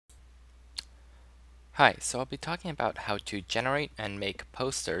Hi, so I'll be talking about how to generate and make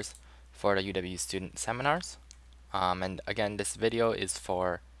posters for the UW student seminars. And again, this video is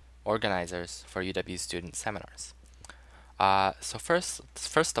for organizers for UW student seminars. So first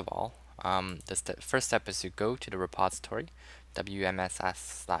of all, the first step is to go to the repository,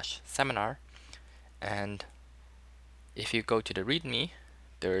 WMSS/seminar, and if you go to the README,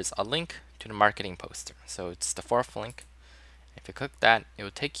 there's a link to the marketing poster. So it's the fourth link. If you click that, it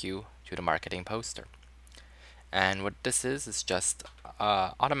will take you to the marketing poster. And what this is just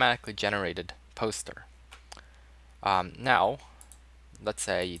automatically generated poster. Now, let's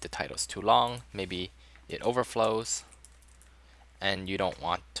say the title's too long, maybe it overflows, and you don't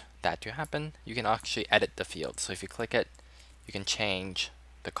want that to happen. You can actually edit the field. So if you click it, you can change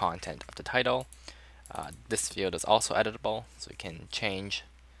the content of the title. This field is also editable, so you can change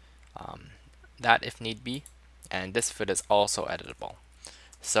that if need be. And this field is also editable.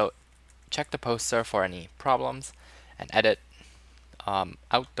 So check the poster for any problems and edit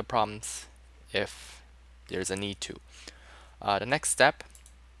out the problems if there's a need to. The next step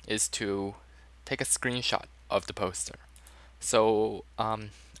is to take a screenshot of the poster. So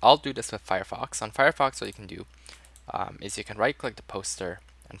I'll do this with Firefox. On Firefox, what you can do is you can right-click the poster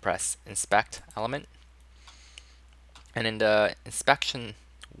and press Inspect Element. And in the inspection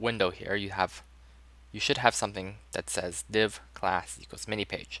window here, you should have something that says div class equals mini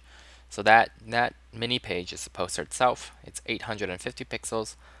page. So that mini page is the poster itself. It's 850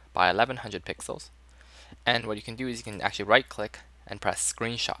 pixels by 1100 pixels. And what you can do is you can actually right-click and press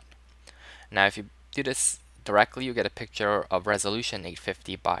Screenshot. Now, if you do this directly, you get a picture of resolution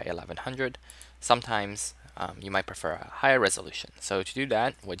 850 by 1100. Sometimes you might prefer a higher resolution. So to do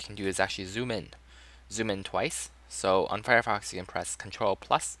that, what you can do is actually zoom in twice. So on Firefox, you can press Control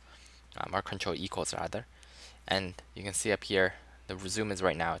plus, or Control equals rather, and you can see up here the zoom is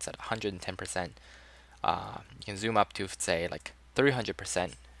right now, it's at 110%. You can zoom up to say like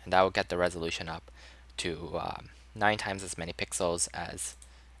 300%, and that will get the resolution up to 9 times as many pixels as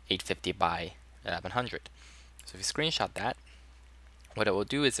 850 by 1100. So if you screenshot that, what it will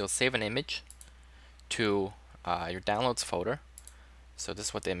do is it will save an image to your downloads folder. So this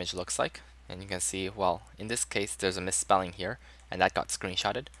is what the image looks like, and you can see, well, in this case there's a misspelling here, and that got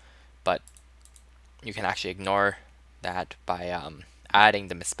screenshotted, but you can actually ignore that by adding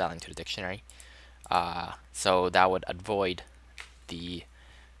the misspelling to the dictionary. So that would avoid the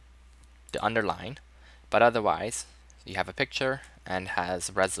underline, but otherwise you have a picture and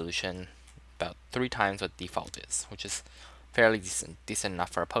has resolution about 3 times what default is, which is fairly decent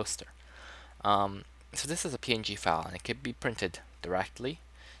enough for a poster. So this is a PNG file, and it could be printed directly,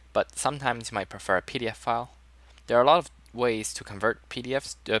 but sometimes you might prefer a PDF file. There are a lot of ways to convert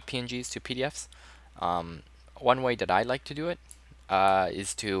PNGs to PDFs. One way that I like to do it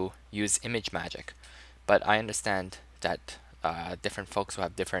is to use ImageMagick, but I understand that different folks who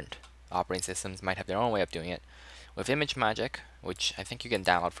have different operating systems might have their own way of doing it. With ImageMagick, which I think you can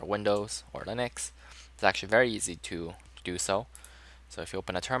download for Windows or Linux, it's actually very easy to do so. So if you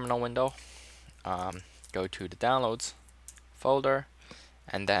open a terminal window, go to the Downloads folder,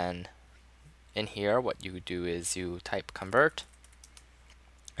 and then in here what you do is you type convert,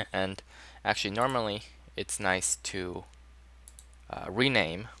 and actually normally it's nice to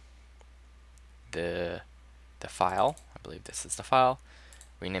rename the file. I believe this is the file.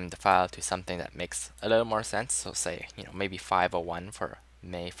 Rename the file to something that makes a little more sense. So say, maybe 501 for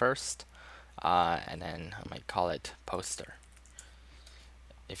May 1st, and then I might call it poster.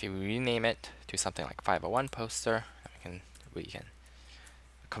 If you rename it to something like 501 poster, we can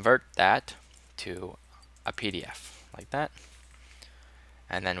convert that to a PDF like that,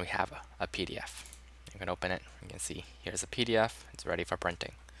 and then we have a PDF. You can open it. You can see here's a PDF. It's ready for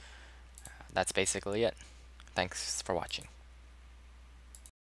printing. That's basically it. Thanks for watching.